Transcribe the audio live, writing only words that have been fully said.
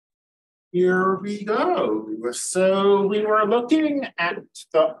Here we go. So we were looking at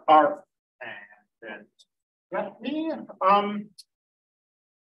the arctangent. Let me,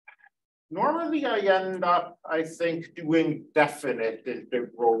 normally I end up, I think, doing definite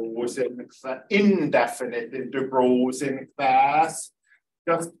integrals in indefinite integrals in class,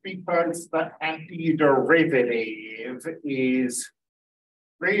 just because the antiderivative is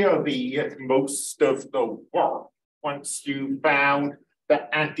really most of the work. Once you found the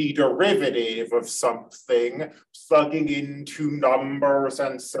antiderivative of something, plugging into numbers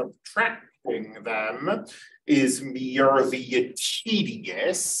and subtracting them is merely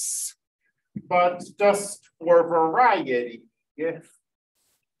tedious, but just for variety,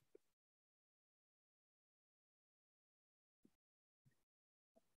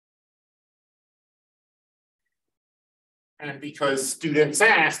 and because students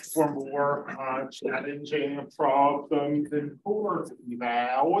asked for more challenging problems in course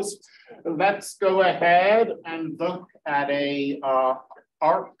evals, let's go ahead and look at a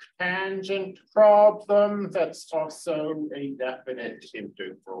arctangent problem that's also a definite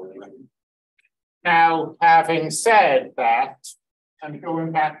integral. Now, having said that, and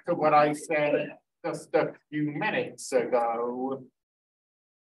going back to what I said just a few minutes ago,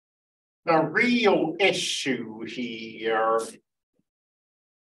 the real issue here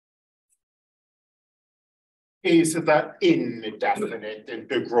is the indefinite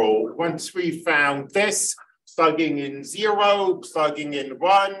integral. Once we found this, plugging in 0, plugging in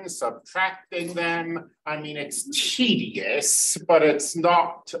 1, subtracting them, I mean, it's tedious, but it's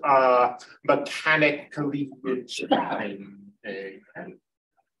not mechanically challenging.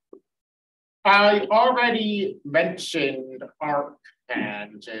 I already mentioned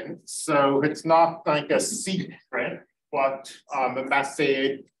arctangent, so it's not like a secret what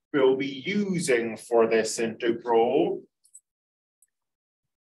method we'll be using for this integral.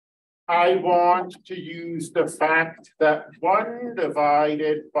 I want to use the fact that 1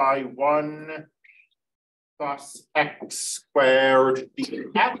 divided by 1 plus x squared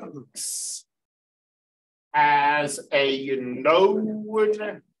dx has a known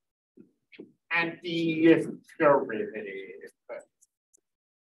antiderivative.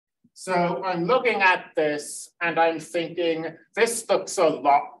 So I'm looking at this and I'm thinking, this looks a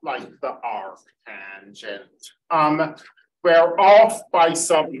lot like the arctangent. We're off by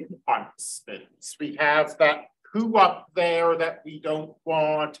some constants. We have that 2 up there that we don't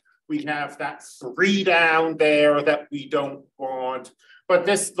want. We have that 3 down there that we don't want. But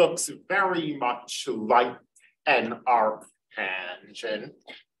this looks very much like an arctangent.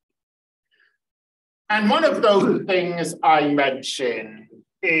 And one of those things I mentioned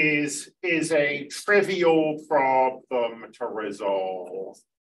is a trivial problem to resolve.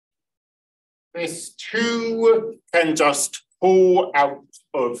 This 2 can just pull out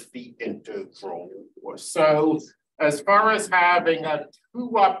of the integral. So as far as having a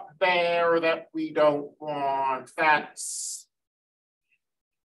 2 up there that we don't want, that's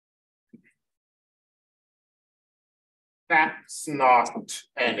not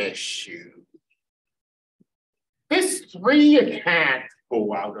an issue. This 3 can't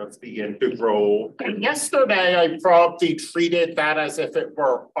go out of the integral. And yesterday I probably treated that as if it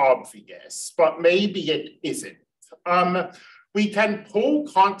were obvious, but maybe it isn't. We can pull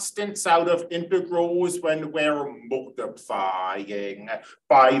constants out of integrals when we're multiplying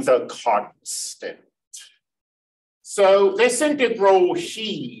by the constant. So this integral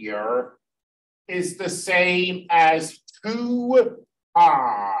here is the same as 2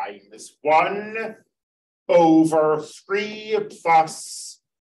 times 1 over 3 plus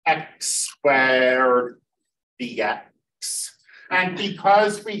x squared dx. And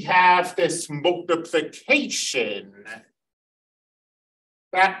because we have this multiplication,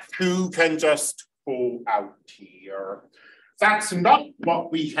 that 2 can just pull out here. That's not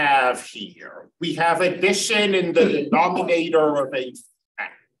what we have here. We have addition in the denominator of a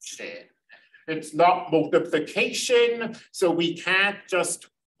fraction. It's not multiplication, so we can't just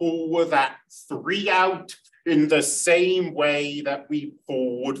pull that 3 out in the same way that we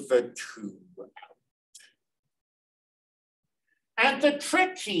pulled the 2 out. And the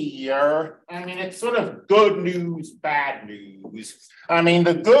trick here, I mean, it's sort of good news, bad news. I mean,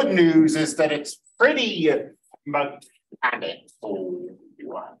 the good news is that it's pretty mechanical.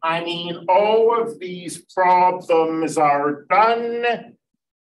 I mean, all of these problems are done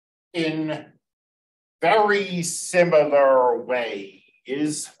in very similar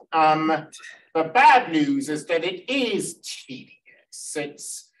ways. The bad news is that it is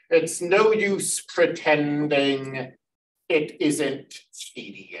tedious. It's no use pretending it isn't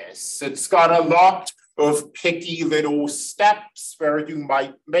tedious. It's got a lot of picky little steps where you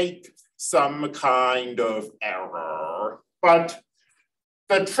might make some kind of error. But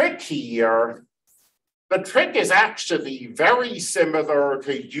the trick here, the trick is actually very similar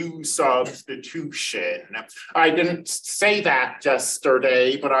to U substitution. I didn't say that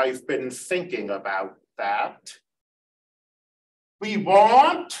yesterday, but I've been thinking about that. We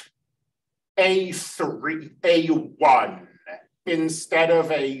want a 1 instead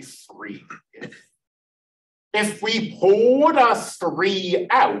of a 3. If we pulled a 3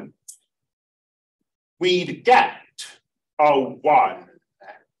 out, we'd get a 1.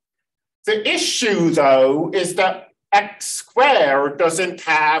 The issue, though, is that x squared doesn't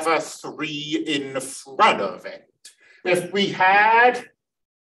have a 3 in front of it. If we had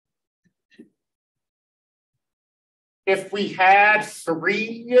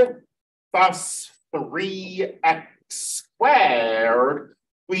 3 plus 3x squared,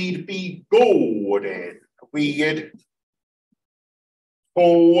 we'd be golden. We'd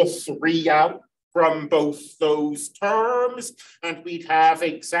pull 3 out from both those terms, and we'd have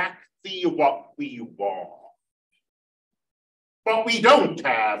exactly what we want. But we don't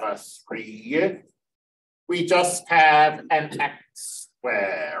have a 3. We just have an x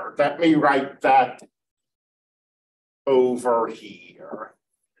squared. Let me write that over here.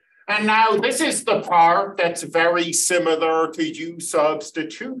 And now this is the part that's very similar to U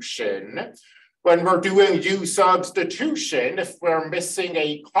substitution. When we're doing U substitution, if we're missing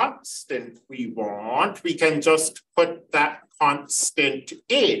a constant we want, we can just put that constant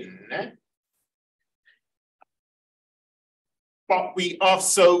in. But we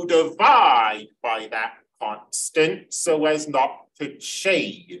also divide by that constant so as not to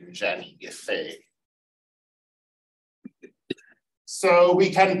change anything. So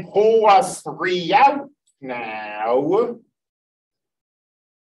we can pull a 3 out now.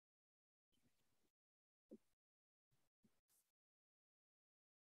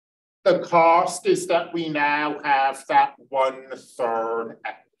 The cost is that we now have that 1/3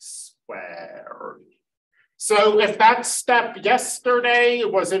 x squared. So if that step yesterday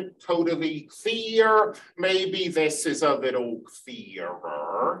wasn't totally clear, maybe this is a little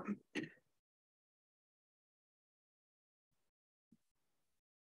clearer.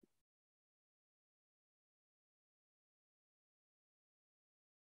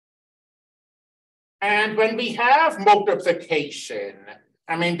 And when we have multiplication,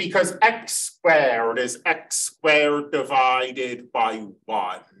 I mean, because x squared is x squared divided by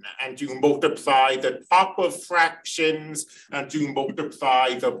 1, and you multiply the top of fractions and you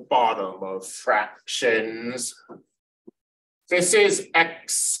multiply the bottom of fractions. This is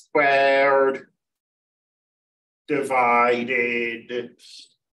x squared divided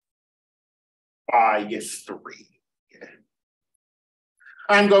by 3.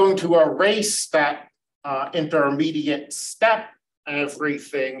 I'm going to erase that intermediate step.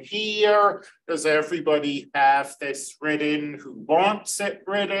 Everything here. Does everybody have this written who wants it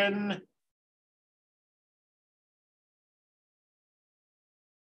written?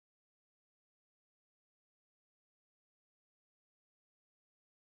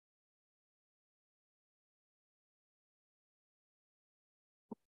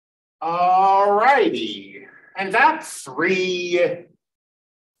 All righty. And that 3,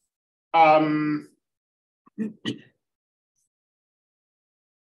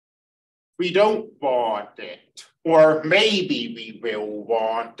 we don't want it, or maybe we will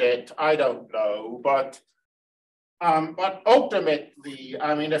want it, I don't know, but ultimately,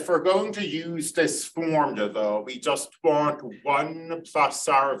 I mean, if we're going to use this formula though, we just want 1 plus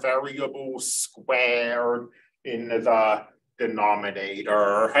our variable squared in the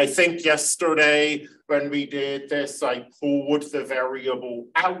denominator. I think yesterday when we did this, I pulled the variable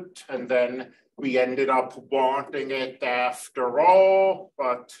out and then we ended up wanting it after all,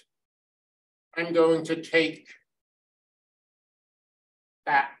 but I'm going to take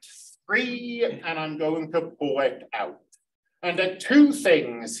that 3 and I'm going to pull it out. And the 2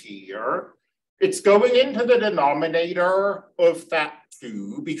 things here, it's going into the denominator of that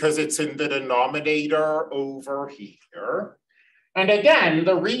 2 because it's in the denominator over here. And again,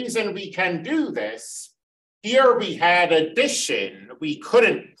 the reason we can do this, here we had addition, we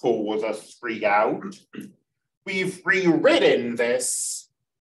couldn't pull the 3 out. We've rewritten this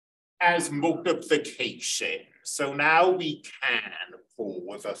as multiplication. So now we can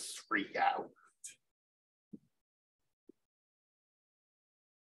pull the 3 out.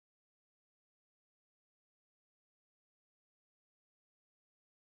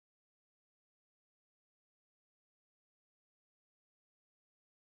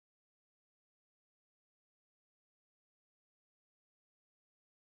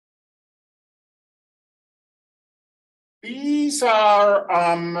 These are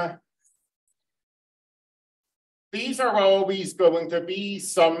these are always going to be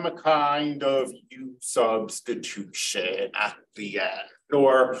some kind of U substitution at the end,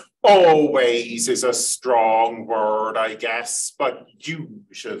 or always is a strong word, I guess, but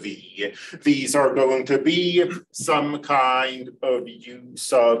usually these are going to be some kind of U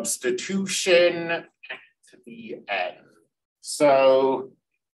substitution at the end. So,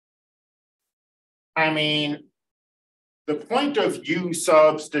 I mean, the point of U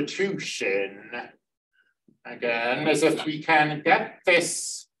substitution, again, is if we can get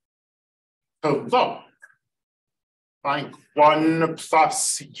this to look like 1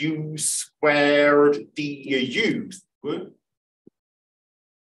 plus U squared du,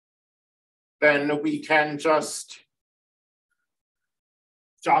 then we can just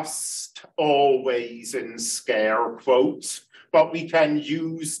always in scare quotes, but we can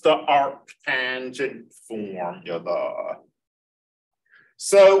use the arctangent formula.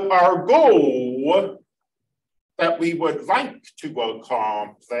 So our goal that we would like to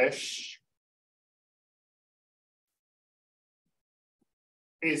accomplish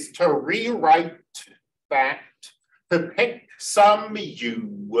is to rewrite that, to pick some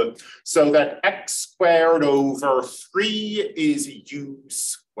u so that x squared over 3 is u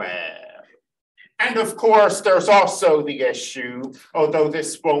squared. And of course, there's also the issue, although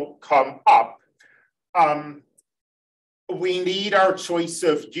this won't come up, we need our choice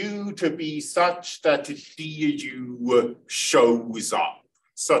of u to be such that du shows up.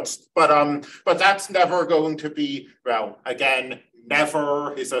 But that's never going to be, well, again,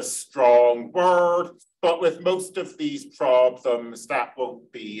 never is a strong word, but with most of these problems, that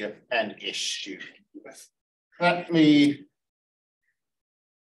won't be an issue. Let me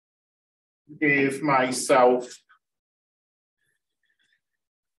give myself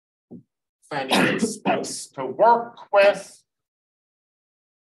plenty of space to work with.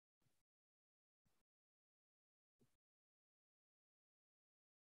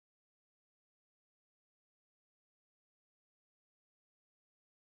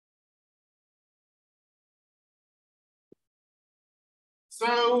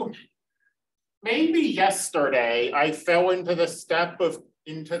 So maybe yesterday I fell into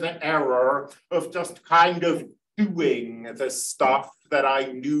the error of just kind of doing the stuff that I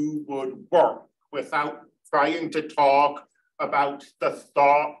knew would work without trying to talk about the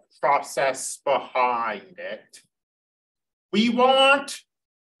thought process behind it. We want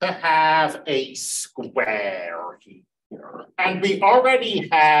to have a square here, and we already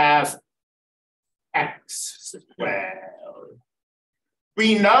have x squared.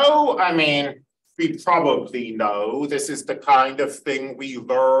 We know, I mean, we probably know this is the kind of thing we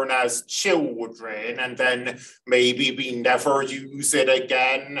learn as children, and then maybe we never use it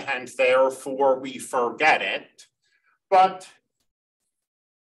again, and therefore we forget it. But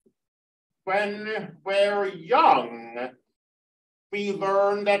when we're young, we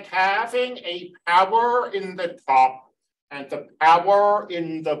learn that having a power in the top and the power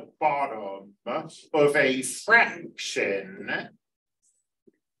in the bottom of a fraction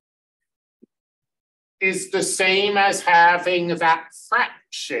is the same as having that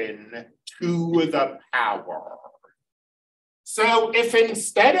fraction to the power. So if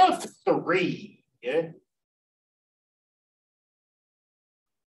instead of 3,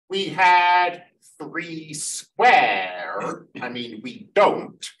 we had 3 squared, I mean, we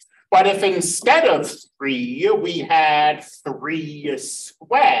don't, but if instead of 3, we had 3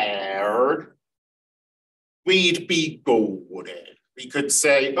 squared, we'd be golden. We could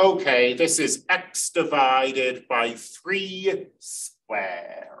say, okay, this is x divided by 3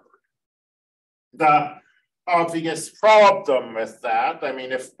 squared. The obvious problem with that, I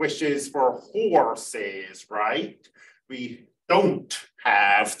mean, if wishes were horses, right? We don't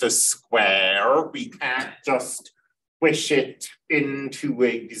have the square. We can't just wish it into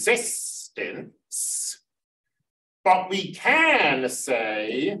existence. But we can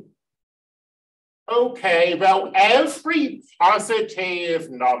say, okay, well, every positive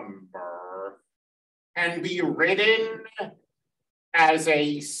number can be written as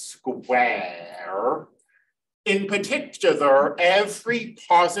a square. In particular, every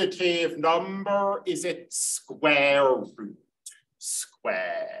positive number is its square root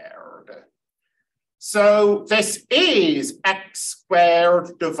squared. So this is x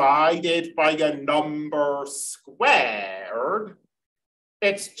squared divided by a number squared.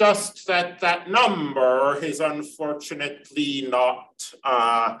 It's just that that number is unfortunately not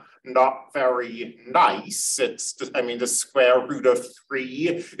very nice. I mean, the square root of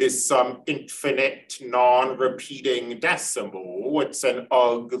 3 is some infinite non-repeating decimal. It's an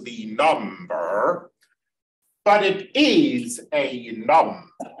ugly number, but it is a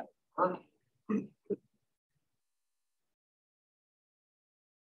number.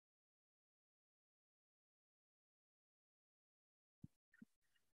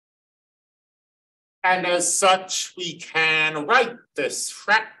 And as such, we can write this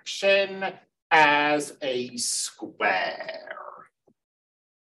fraction as a square.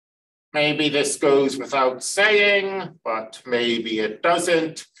 Maybe this goes without saying, but maybe it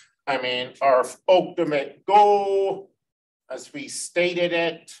doesn't. I mean, our ultimate goal, as we stated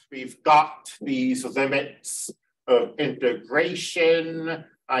it, we've got these limits of integration.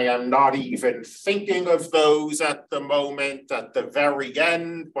 I am not even thinking of those at the moment. At the very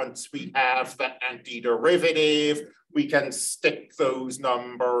end, once we have the antiderivative, we can stick those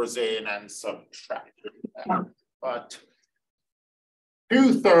numbers in and subtract them. But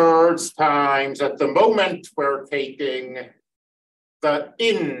 2/3 times, at the moment, we're taking the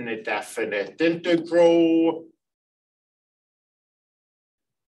indefinite integral.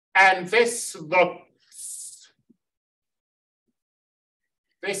 And this looks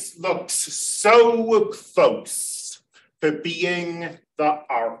so close to being the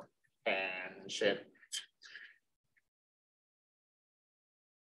arctangent.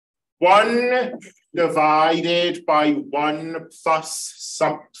 1 divided by 1 plus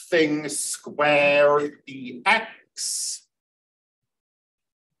something squared dx.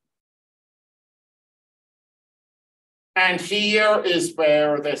 And here is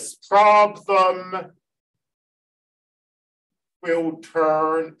where this problem will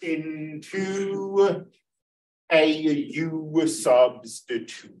turn into a U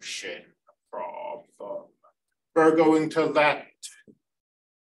substitution problem. We're going to let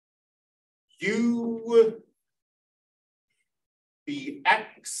U be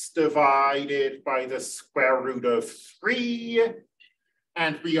x divided by the square root of 3.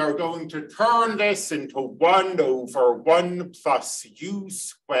 And we are going to turn this into 1 over 1 plus U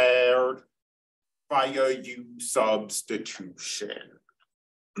squared via U substitution.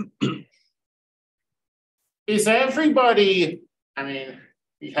 Is everybody, I mean,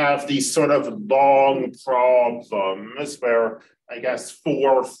 we have these sort of long problems where I guess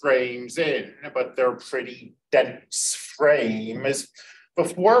 4 frames in, but they're pretty dense frames.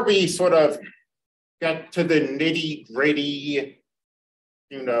 Before we sort of get to the nitty-gritty,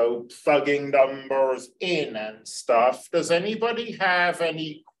 you know, plugging numbers in and stuff, does anybody have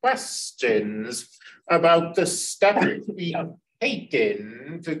any questions about the steps we've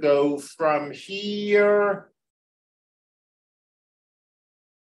taken to go from here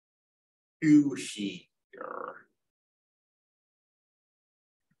to here?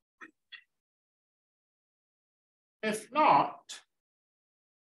 If not,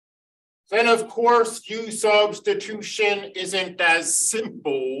 then of course U substitution isn't as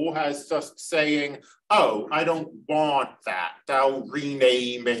simple as just saying, oh, I don't want that, I'll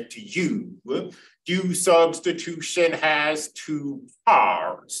rename it U. U substitution has 2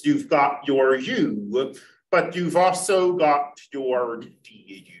 parts. You've got your U, but you've also got your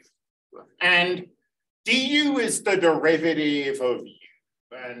du. And du is the derivative of U.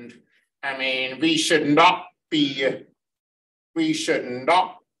 And I mean, we should not be using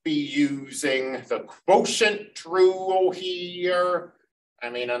the quotient rule here. I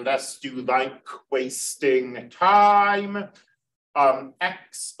mean, unless you like wasting time.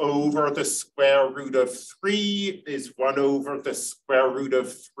 X over the square root of 3 is 1 over the square root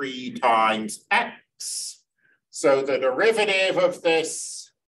of 3 times x. So the derivative of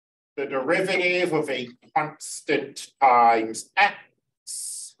this, the derivative of a constant times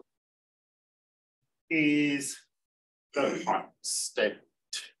x is the constant.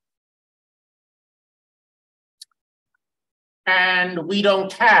 And we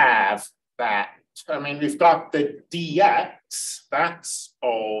don't have that. I mean, we've got the dx, that's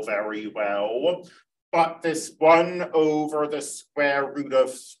all very well, but this 1 over the square root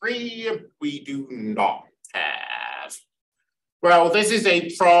of 3, we do not have. Well, this is a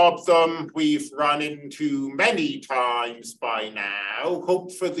problem we've run into many times by now.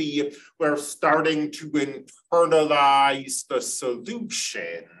 Hopefully, we're starting to internalize the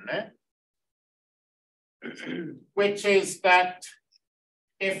solution, which is that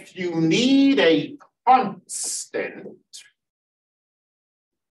if you need a constant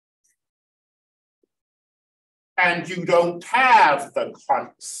and you don't have the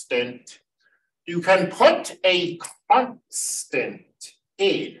constant, you can put a constant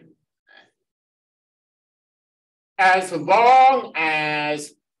in as long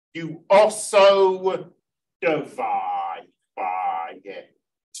as you also divide by it.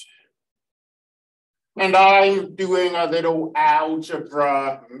 And I'm doing a little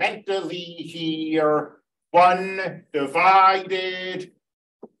algebra mentally here. 1 divided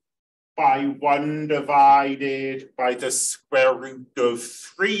by 1 divided by the square root of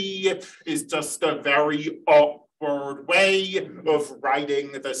 3 is just a very awkward straightforward way of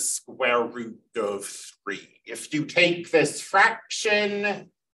writing the square root of 3. If you take this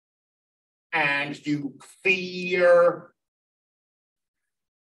fraction and you clear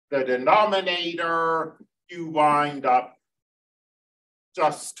the denominator, you wind up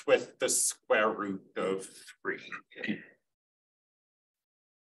just with the square root of 3.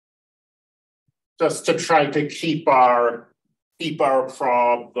 Just to try to keep our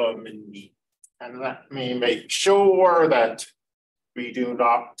problem neat. And let me make sure that we do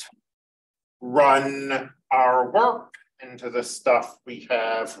not run our work into the stuff we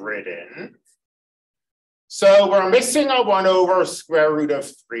have written. So we're missing a 1 over square root of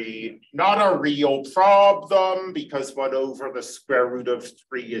 3, not a real problem because 1 over the square root of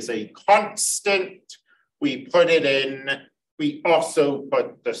 3 is a constant. We put it in, we also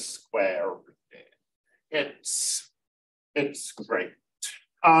put the square root in. It's great.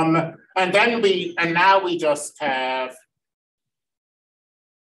 And now we just have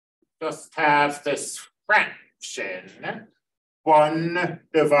this fraction, 1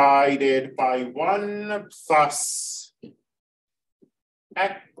 divided by 1 plus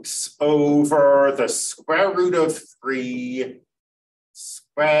x over the square root of 3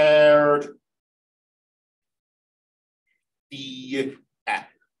 squared dx.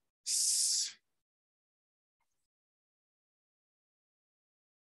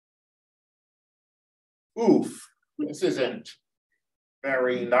 Oof, this isn't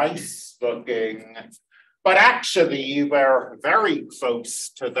very nice looking, but actually we're very close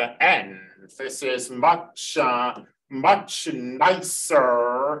to the end. This is much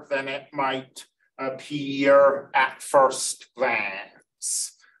nicer than it might appear at first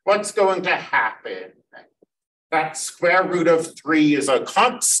glance. What's going to happen? That square root of 3 is a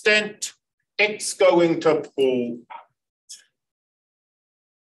constant. It's going to pull out.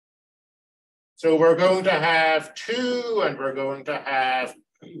 So we're going to have 2 and we're going to have,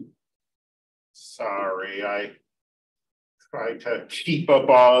 sorry, I try to keep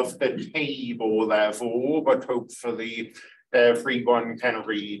above the table level, but hopefully everyone can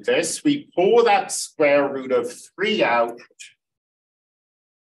read this. We pull that square root of 3 out.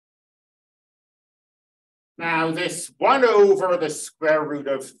 Now this 1 over the square root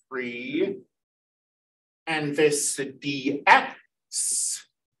of 3 and this dx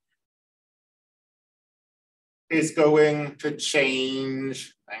is going to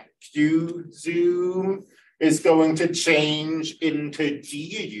change, thank you, Zoom, is going to change into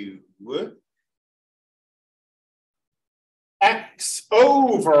du. X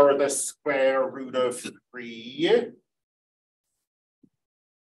over the square root of 3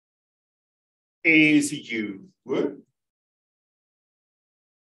 is u.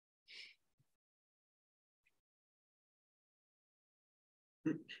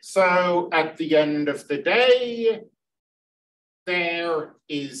 So at the end of the day, there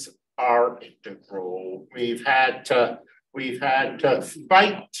is our integral. We've had to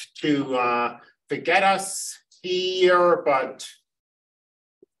fight to get us here, but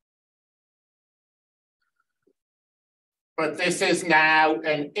this is now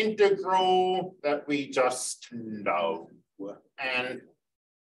an integral that we just know. And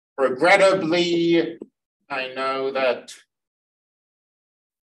regrettably, I know that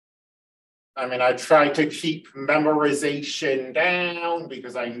I try to keep memorization down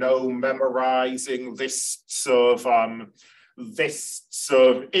because I know memorizing lists of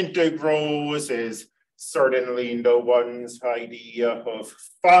integrals is certainly no one's idea of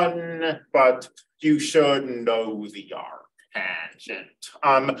fun, but you should know the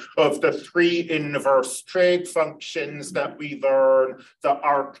arctangent. Of the 3 inverse trig functions that we learn, the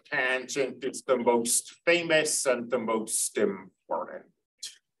arctangent is the most famous and the most important.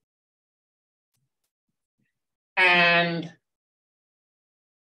 And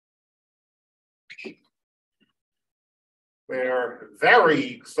we're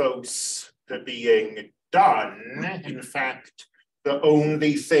very close to being done. In fact, the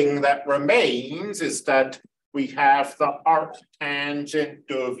only thing that remains is that we have the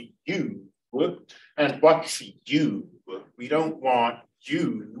arctangent of u. And what's u? We don't want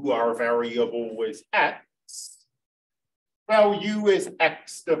u, our variable is x. Well, u is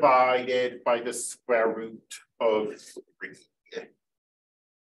x divided by the square root of 3.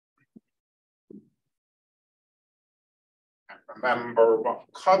 And remember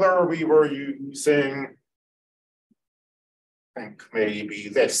what color we were using. I think maybe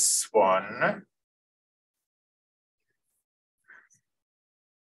this one.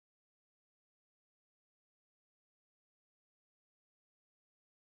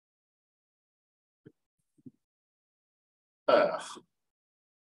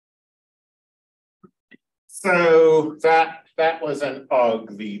 So that was an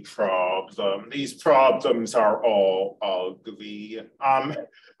ugly problem. These problems are all ugly.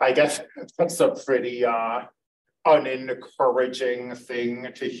 I guess that's a pretty unencouraging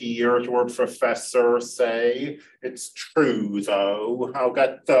thing to hear your professor say. It's true though. I'll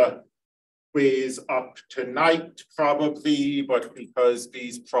get the quiz up tonight probably, but because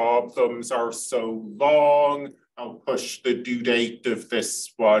these problems are so long, I'll push the due date of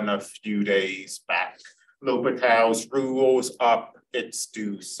this one a few days back. L'Hopital's rules up, it's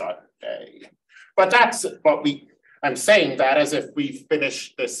due Sunday. But that's what I'm saying that as if we've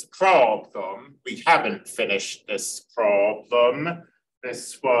finished this problem. We haven't finished this problem.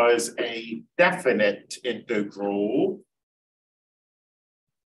 This was a definite integral.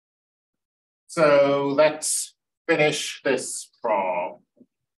 So let's finish this problem.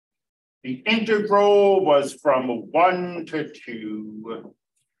 The integral was from 1 to 2.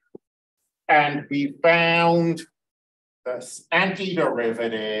 And we found this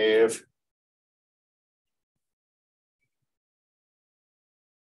antiderivative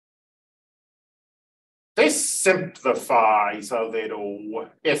this simplifies a little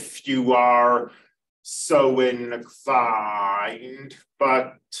if you are so inclined,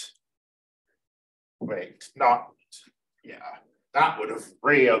 but wait, not, yeah, that would have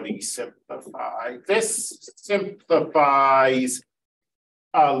really simplified. This simplifies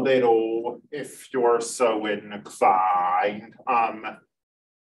a little if you're so inclined. I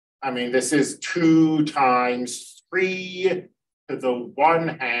mean, this is 2 times 3 to the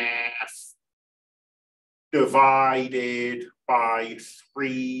 1/2 divided by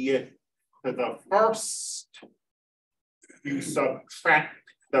 3 to the 1st. You subtract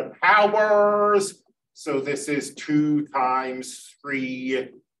the powers. So this is 2 times 3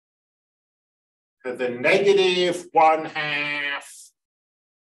 to the negative 1/2.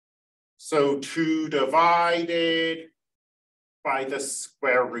 So 2 divided by the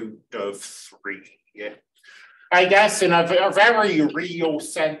square root of 3. I guess in a very real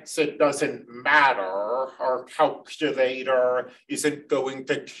sense, it doesn't matter. Our calculator isn't going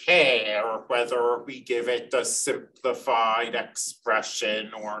to care whether we give it a simplified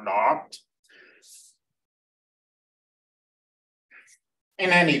expression or not. In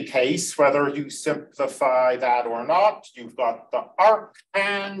any case, whether you simplify that or not, you've got the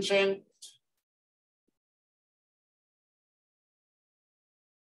arctangent.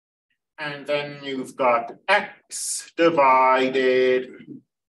 And then you've got x divided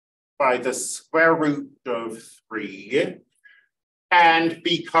by the square root of 3. And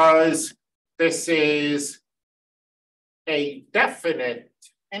because this is a definite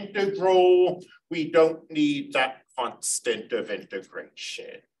integral, we don't need that constant of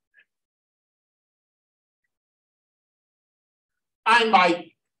integration.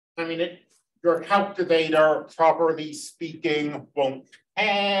 Your calculator, properly speaking, won't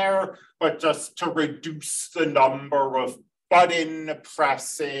care, but just to reduce the number of button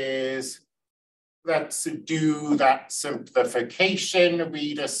presses, let's do that simplification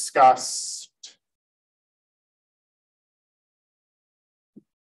we discussed.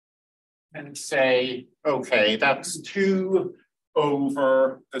 And say, okay, that's 2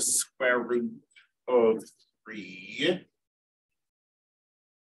 over the square root of 3.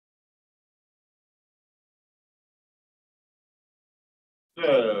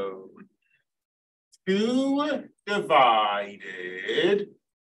 So 2 divided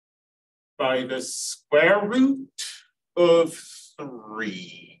by the square root of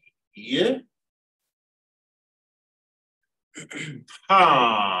 3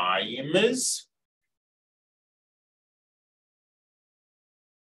 times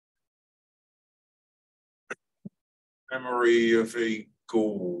memory of a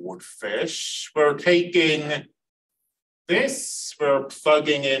goldfish. We're taking this, we're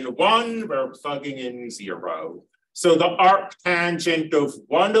plugging in 1, we're plugging in 0. So the arctangent of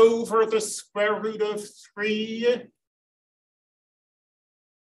 1 over the square root of 3.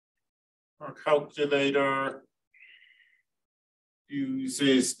 Our calculator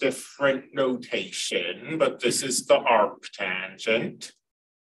uses different notation, but this is the arctangent.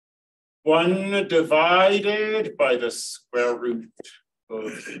 1 divided by the square root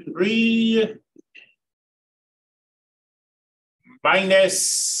of 3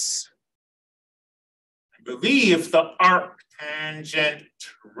 minus, I believe the arctangent,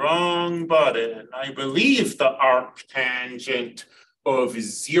 wrong button. I believe the arctangent of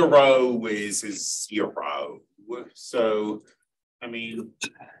 0 is 0. So,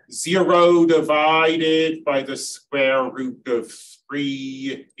 0 divided by the square root of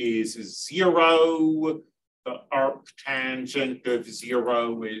 3 is 0. the arctangent of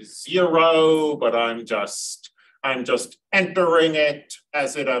 0 is 0, but I'm just entering it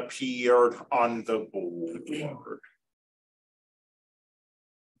as it appeared on the board.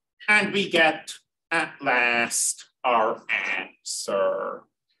 And we get at last our answer.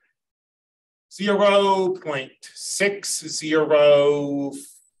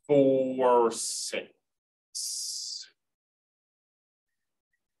 0.6046.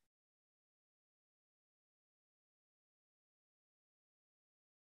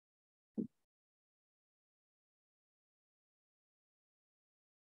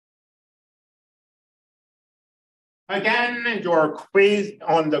 Again, your quiz,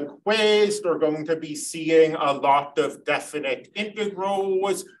 on the quiz, you're going to be seeing a lot of definite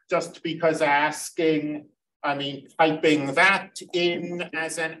integrals just because typing that in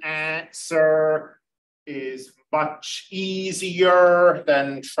as an answer is much easier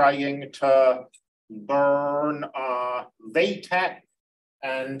than trying to learn LaTeX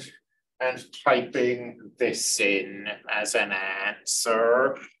and typing this in as an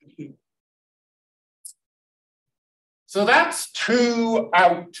answer. So that's 2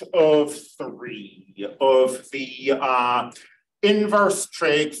 out of 3 of the inverse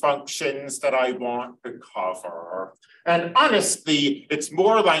trig functions that I want to cover. And honestly, it's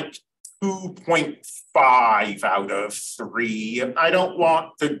more like 2.5 out of 3. I don't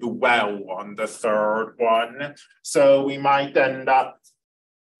want to dwell on the third one. So we might end up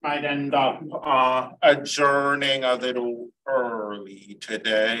adjourning a little early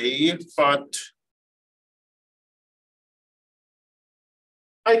today, but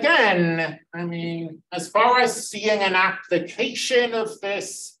again, as far as seeing an application of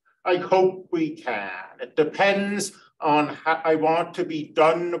this, I hope we can. It depends on how I want to be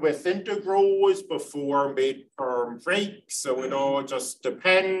done with integrals before midterm break. So it all just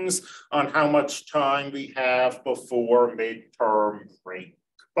depends on how much time we have before midterm break.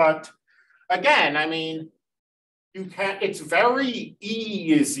 But again, it's very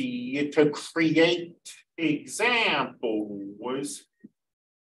easy to create examples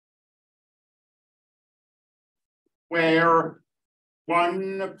where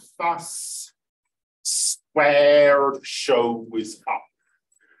 1 plus squared shows up.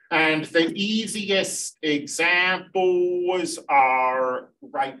 And the easiest examples are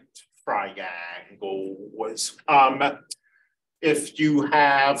right triangles. If you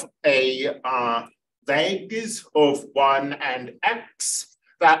have a legs of 1 and x,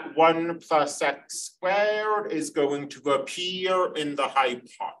 that 1 plus x squared is going to appear in the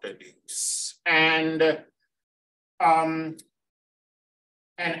hypotenuse. And an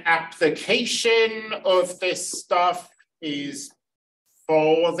application of this stuff is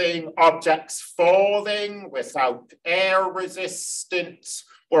objects falling without air resistance,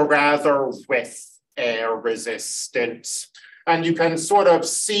 or rather with air resistance. And you can sort of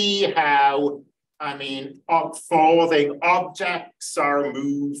see how, falling objects are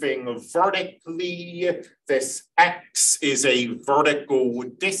moving vertically. This x is a vertical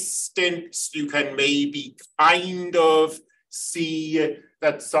distance. You can maybe kind of see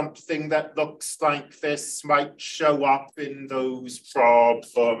that something that looks like this might show up in those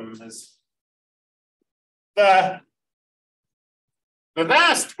problems. The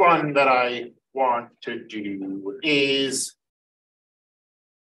last one that I want to do is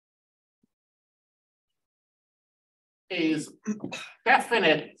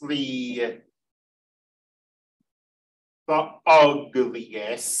definitely the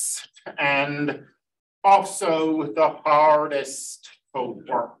ugliest and also the hardest to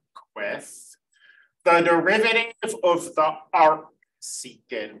work with. The derivative of the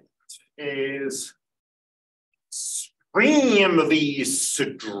arcsecant is extremely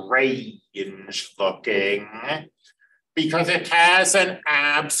strange looking because it has an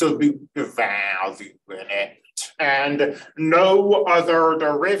absolute value in it. And no other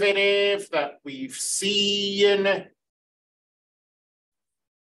derivative that we've seen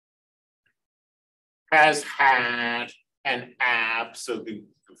has had an absolute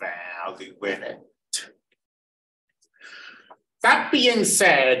value in it. That being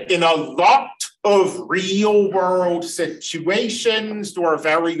said, in a lot of real world situations, your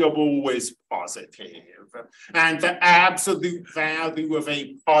variable is positive. And the absolute value of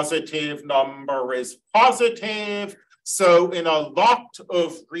a positive number is positive. So in a lot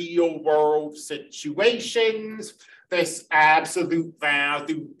of real world situations, this absolute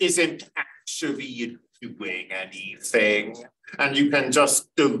value isn't actually doing anything. And you can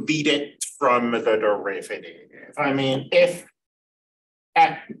just delete it from the derivative. If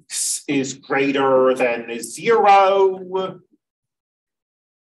x is greater than 0,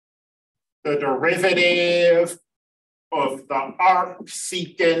 the derivative of the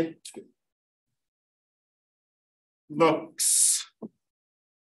arcsecant looks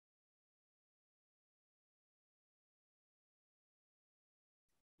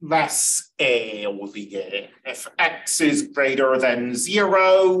less alien. If x is greater than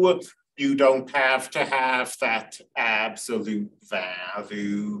 0, you don't have to have that absolute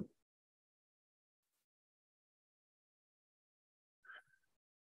value.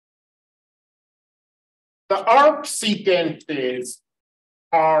 The arcsecant is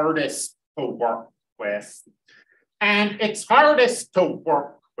hardest to work with. And it's hardest to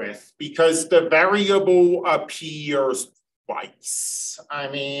work with because the variable appears twice. I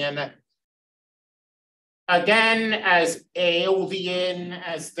mean, again, as alien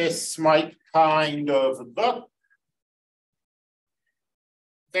as this might kind of look,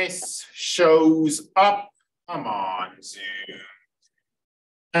 this shows up, come on, Zoom.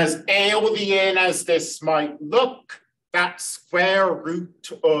 As alien as this might look, that square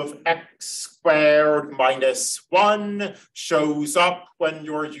root of x squared minus 1 shows up when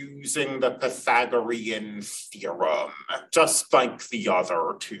you're using the Pythagorean theorem, just like the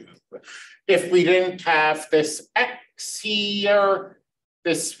other two. If we didn't have this x here,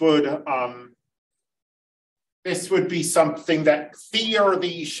 this would be something that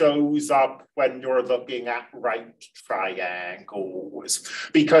clearly shows up when you're looking at right triangles.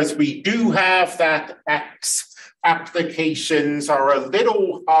 Because we do have that x, applications are a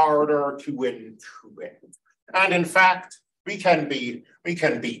little harder to intuit. And in fact, we can be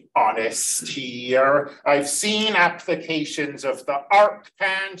honest here. I've seen applications of the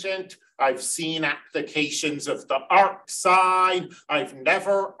arctangent. I've seen applications of the arcsine. I've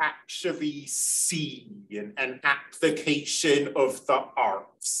never actually seen an application of the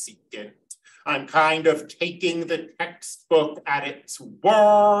arcsecant. I'm kind of taking the textbook at its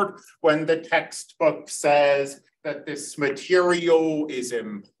word when the textbook says that this material is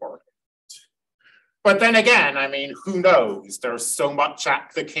important. But then again, I mean, who knows? There's so much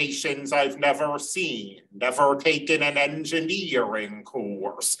applications I've never seen, never taken an engineering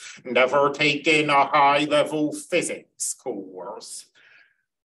course, never taken a high-level physics course.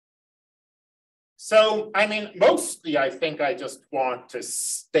 So, I mean, mostly I think I just want to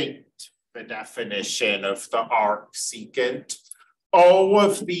state the definition of the arcsecant. All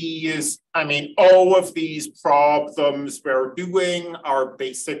of these problems we're doing are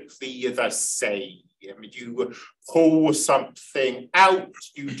basically the same. You pull something out,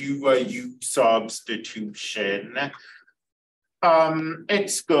 you do a U substitution.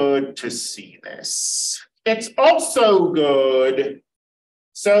 It's good to see this. It's also good.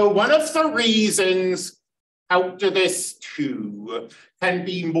 So one of the reasons calculus 2 can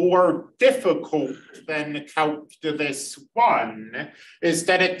be more difficult than calculus 1 is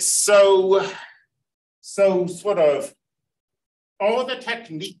that it's so sort of, all the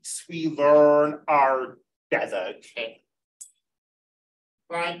techniques we learn are delicate.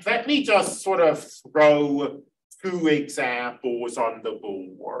 Like, let me just sort of throw 2 examples on the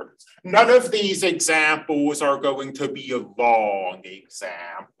board. None of these examples are going to be long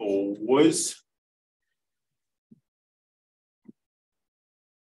examples.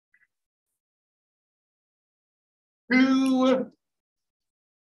 2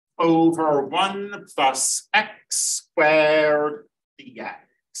 over 1 plus x squared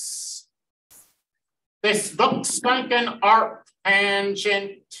dx. This looks like an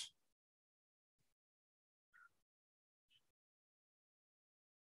arctangent.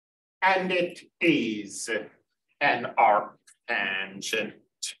 And it is an arctangent.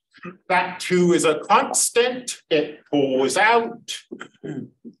 That 2 is a constant, it pulls out.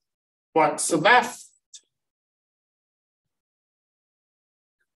 What's left?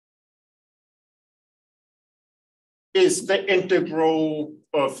 Is the integral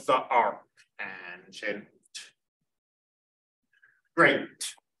of the arctangent. Great.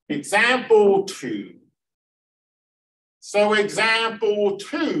 Example 2. So example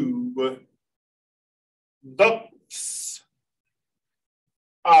 2 looks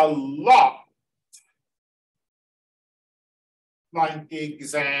a lot like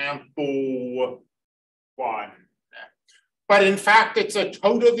example 1. But in fact, it's a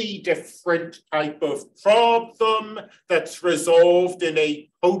totally different type of problem that's resolved in a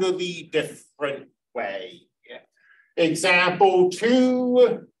totally different way. Example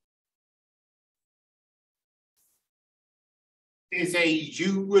 2 is a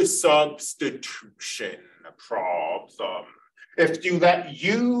U substitution problem. If you let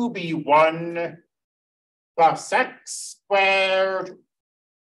U be 1 plus x squared,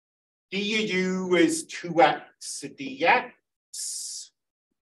 du is 2x dx.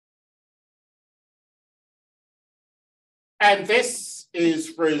 And this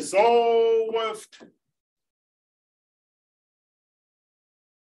is resolved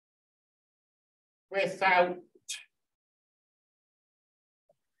without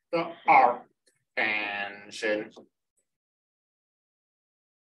the arctangent.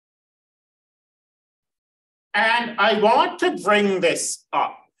 And I want to bring this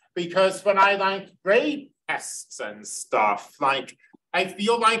up because when I grade tests and stuff, I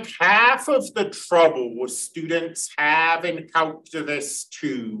feel like half of the trouble students have in calculus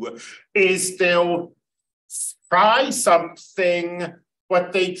 2 is they'll try something,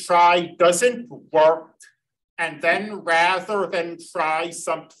 what they try doesn't work, and then rather than try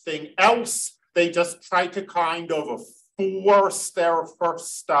something else, they just try to kind of force their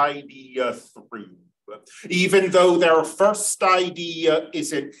first idea through, even though their first idea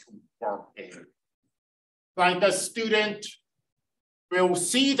isn't working. Like a student will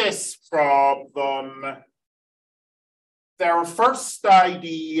see this problem, their first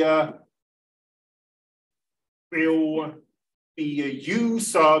idea will be a U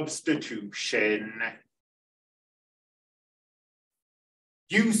substitution.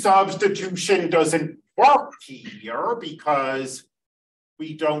 U substitution doesn't work here because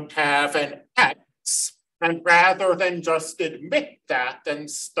we don't have an X. And rather than just admit that and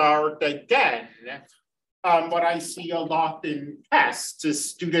start again, what I see a lot in tests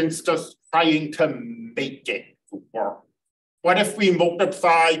is students just trying to make it work. What if we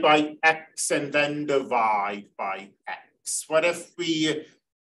multiply by X and then divide by X? What if we,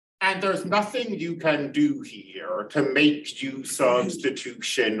 and there's nothing you can do here to make U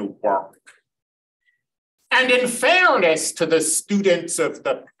substitution work. And in fairness to the students of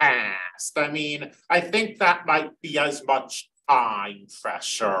the past, I mean, I think that might be as much time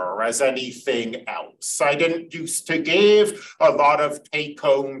pressure as anything else. I didn't used to give a lot of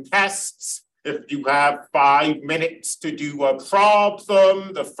take-home tests. If you have 5 minutes to do a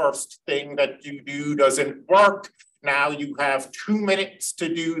problem, the first thing that you do doesn't work. Now you have 2 minutes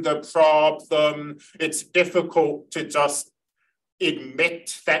to do the problem. It's difficult to just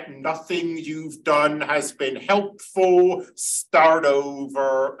admit that nothing you've done has been helpful, start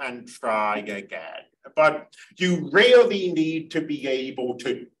over and try again. But you really need to be able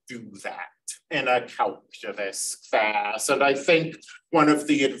to do that in a calculus class. And I think one of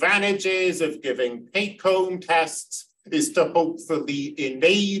the advantages of giving take-home tests is to hopefully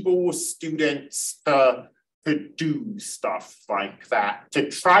enable students to do stuff like that, to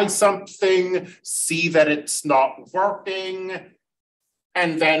try something, see that it's not working,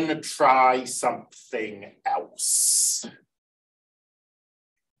 and then try something else.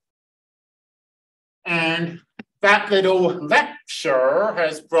 And that little lecture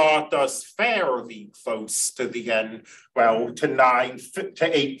has brought us fairly close to the end, well, to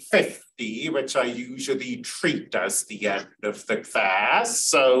 8:50, which I usually treat as the end of the class.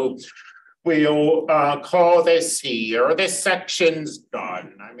 So we'll call this here. This section's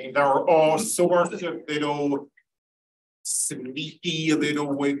done. I mean, there are all sorts of little sneaky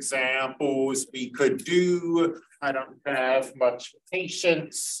little examples we could do. I don't have much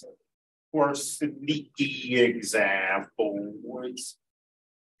patience for sneaky examples.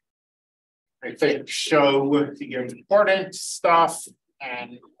 I think show the important stuff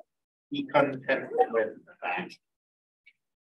and be content with that.